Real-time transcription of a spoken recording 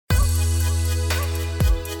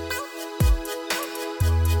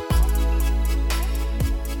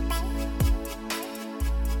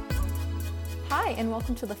and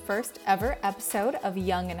welcome to the first ever episode of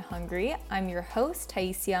Young and Hungry. I'm your host,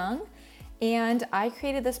 Thais Young, and I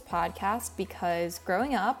created this podcast because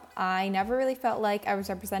growing up, I never really felt like I was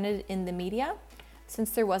represented in the media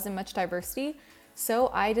since there wasn't much diversity.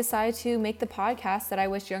 So I decided to make the podcast that I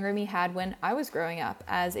wish younger me had when I was growing up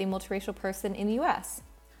as a multiracial person in the US.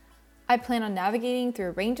 I plan on navigating through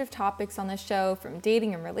a range of topics on this show, from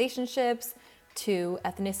dating and relationships to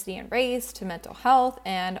ethnicity and race, to mental health,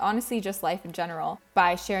 and honestly just life in general,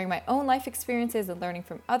 by sharing my own life experiences and learning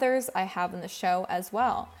from others I have in the show as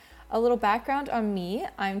well. A little background on me: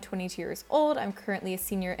 I'm 22 years old. I'm currently a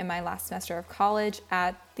senior in my last semester of college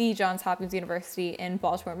at the Johns Hopkins University in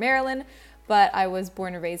Baltimore, Maryland, but I was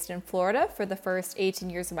born and raised in Florida for the first 18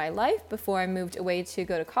 years of my life before I moved away to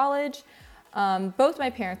go to college. Both my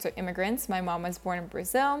parents are immigrants. My mom was born in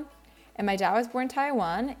Brazil, and my dad was born in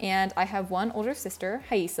Taiwan, and I have one older sister,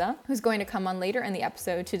 Haisa, who's going to come on later in the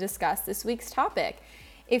episode to discuss this week's topic.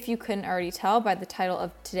 If you couldn't already tell by the title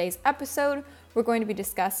of today's episode, we're going to be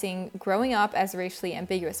discussing growing up as a racially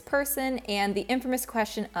ambiguous person and the infamous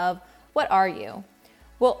question of, what are you?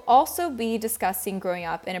 We'll also be discussing growing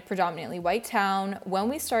up in a predominantly white town, when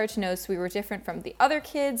we started to notice we were different from the other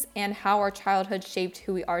kids, and how our childhood shaped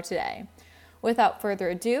who we are today. Without further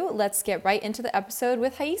ado, let's get right into the episode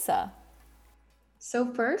with Haisa.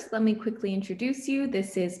 So first, let me quickly introduce you.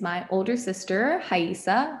 This is my older sister,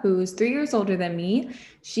 Haisa, who's 3 years older than me.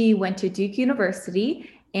 She went to Duke University,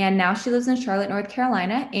 and now she lives in Charlotte, North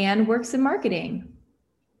Carolina, and works in marketing.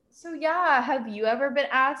 So yeah, have you ever been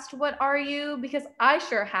asked, what are you? Because I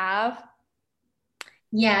sure have.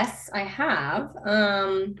 Yes, I have.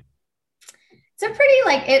 It's a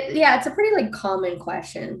pretty common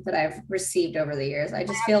question that I've received over the years. I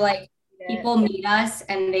just feel like people meet us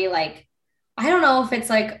and they I don't know if it's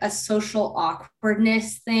like a social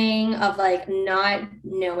awkwardness thing of like not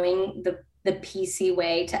knowing the PC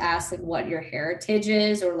way to ask like what your heritage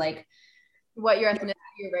is, or like what your ethnicity,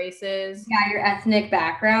 your race is. Yeah, your ethnic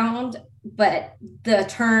background. But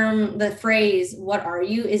the phrase, what are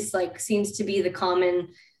you, is like, seems to be the common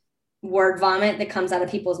word vomit that comes out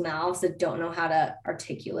of people's mouths that don't know how to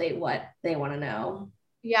articulate what they want to know.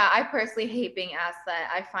 Yeah, I personally hate being asked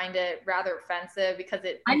that. I find it rather offensive because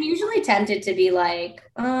I'm usually tempted to be like,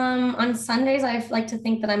 on Sundays, I like to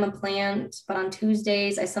think that I'm a plant, but on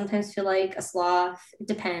Tuesdays, I sometimes feel like a sloth. It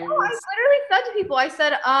depends. Oh, I literally said to people, I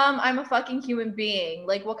said, I'm a fucking human being.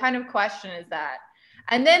 Like, what kind of question is that?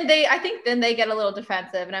 And then I think they get a little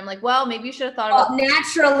defensive, and I'm like, well, maybe you should have thought about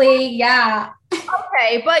naturally. Yeah.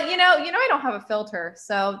 Okay. But you know, I don't have a filter,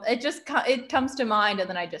 so it comes to mind and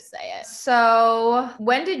then I just say it. So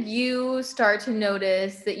when did you start to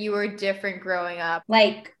notice that you were different growing up?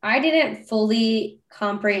 Like, I didn't fully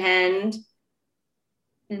comprehend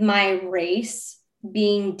my race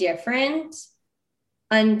being different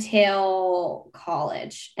until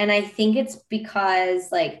college. And I think it's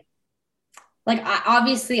because I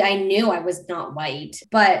knew I was not white,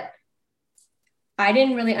 but I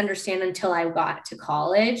didn't really understand until I got to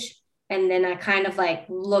college. And then I kind of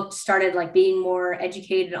started being more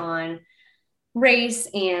educated on race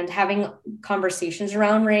and having conversations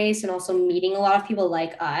around race, and also meeting a lot of people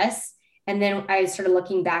like us. And then I started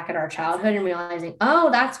looking back at our childhood and realizing,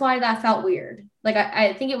 oh, that's why that felt weird. Like,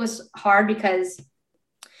 I think it was hard because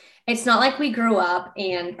it's not like we grew up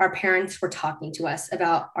and our parents were talking to us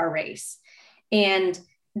about our race and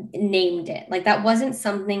named it. Like, that wasn't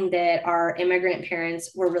something that our immigrant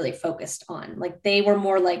parents were really focused on. Like, they were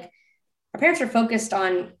more like, our parents were focused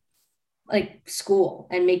on like school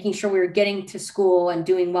and making sure we were getting to school and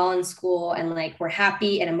doing well in school, and like we're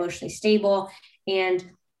happy and emotionally stable, and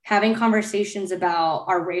having conversations about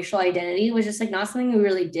our racial identity was just like not something we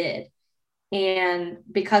really did. And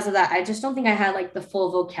because of that, I just don't think I had like the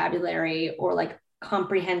full vocabulary or like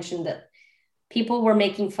comprehension that people were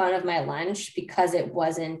making fun of my lunch because it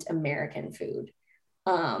wasn't American food.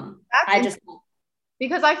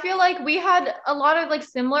 Because I feel like we had a lot of like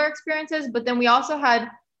similar experiences, but then we also had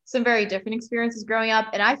some very different experiences growing up.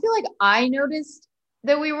 And I feel like I noticed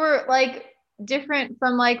that we were like different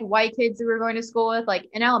from like white kids that we were going to school with, like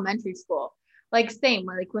in elementary school. Like same,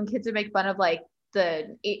 like when kids would make fun of like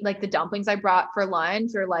the dumplings I brought for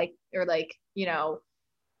lunch, or you know,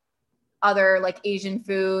 other like Asian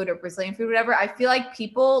food or Brazilian food, whatever. I feel like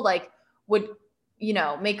people like would, you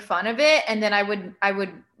know, make fun of it, and then I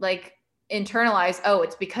would like internalize, oh,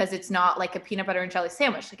 it's because it's not like a peanut butter and jelly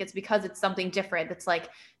sandwich. Like, it's because it's something different that's like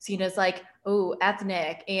seen as like, oh,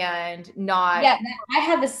 ethnic and not. Yeah, I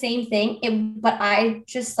had the same thing. But I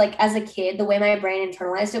just like, as a kid, the way my brain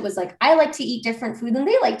internalized it was like, I like to eat different food than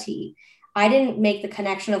they like to eat. I didn't make the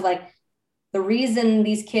connection of like, the reason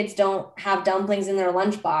these kids don't have dumplings in their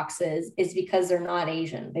lunch boxes is because they're not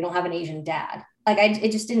Asian. They don't have an Asian dad. Like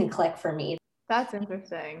it just didn't click for me. That's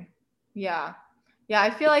interesting. Yeah. Yeah. I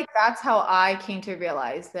feel like that's how I came to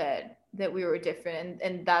realize that we were different.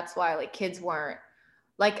 And that's why like kids weren't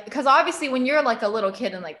like, because obviously when you're like a little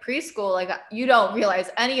kid in like preschool, like you don't realize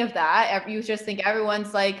any of that. You just think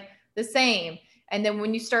everyone's like the same. And then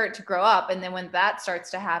when you start to grow up and then when that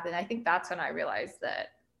starts to happen, I think that's when I realized that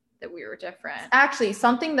we were different. Actually,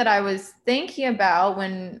 something that I was thinking about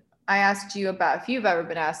when I asked you about if you've ever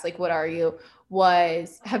been asked, like, what are you,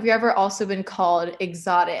 was, have you ever also been called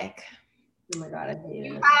exotic? Oh my God, I hate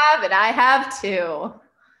it. You have, and I have too.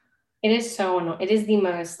 It is so annoying. It is the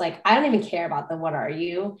most, like, I don't even care about the what are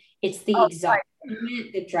you. It's the exotic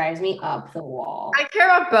that drives me up the wall. I care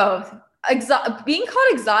about both. Being called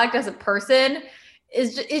exotic as a person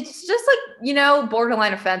it's just like, you know,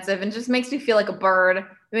 borderline offensive and just makes me feel like a bird. It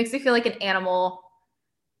makes me feel like an animal.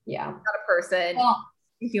 Yeah. Not a person. Well,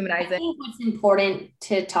 humanizing. I think what's important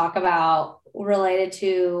to talk about related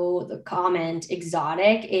to the comment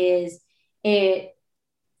exotic is it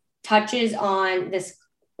touches on this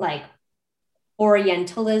like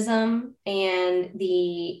Orientalism and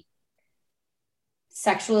the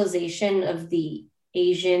sexualization of the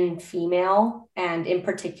Asian female, and in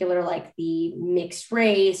particular, like the mixed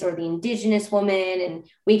race or the indigenous woman. And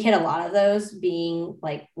we get a lot of those being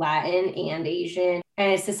like Latin and Asian.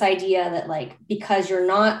 And it's this idea that like, because you're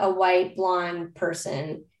not a white blonde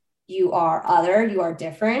person, you are other, you are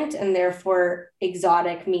different. And therefore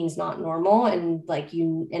exotic means not normal and like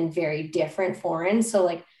you and very different, foreign. So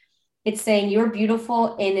like it's saying you're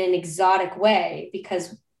beautiful in an exotic way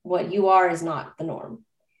because what you are is not the norm.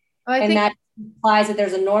 And that implies that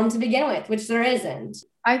there's a norm to begin with, which there isn't.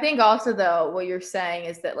 I think also though, what you're saying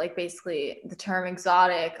is that like basically the term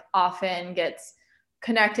exotic often gets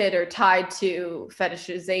connected or tied to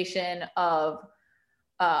fetishization of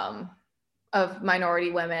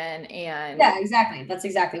minority women. And yeah, exactly. That's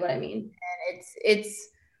exactly what I mean. And it's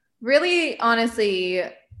really, honestly,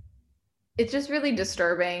 it's just really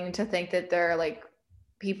disturbing to think that there are like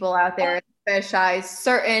people out there that fetishize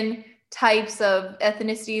certain types of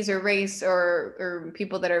ethnicities or race or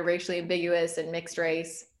people that are racially ambiguous and mixed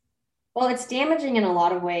race. Well, it's damaging in a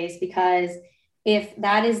lot of ways because if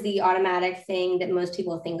that is the automatic thing that most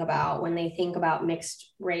people think about when they think about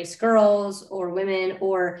mixed race girls or women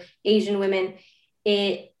or Asian women,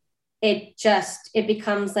 it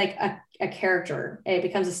becomes like a character. It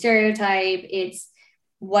becomes a stereotype. It's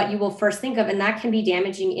what you will first think of, and that can be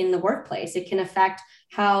damaging in the workplace. It can affect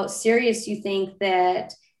how serious you think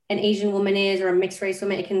that an Asian woman is or a mixed race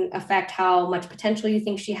woman. It can affect how much potential you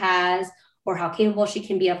think she has or how capable she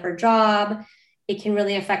can be of her job. It can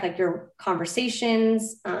really affect like your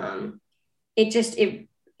conversations.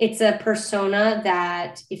 It's a persona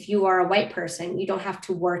that if you are a white person, you don't have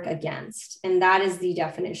to work against. And that is the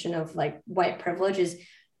definition of like white privilege, is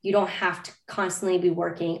you don't have to constantly be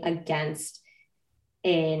working against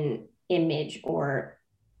an image or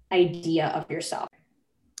idea of yourself.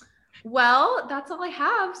 Well, that's all I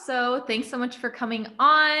have. So thanks so much for coming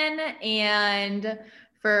on and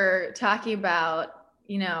for talking about,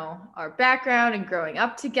 you know, our background and growing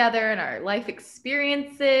up together and our life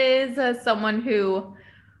experiences as someone who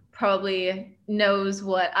probably knows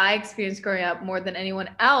what I experienced growing up more than anyone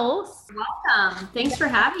else. Welcome. Thanks for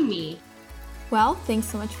having me. Well, thanks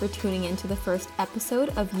so much for tuning into the first episode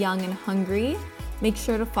of Young and Hungry. Make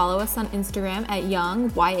sure to follow us on Instagram at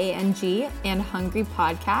Young, Y-A-N-G, and Hungry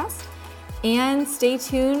Podcast. And stay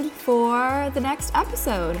tuned for the next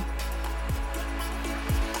episode.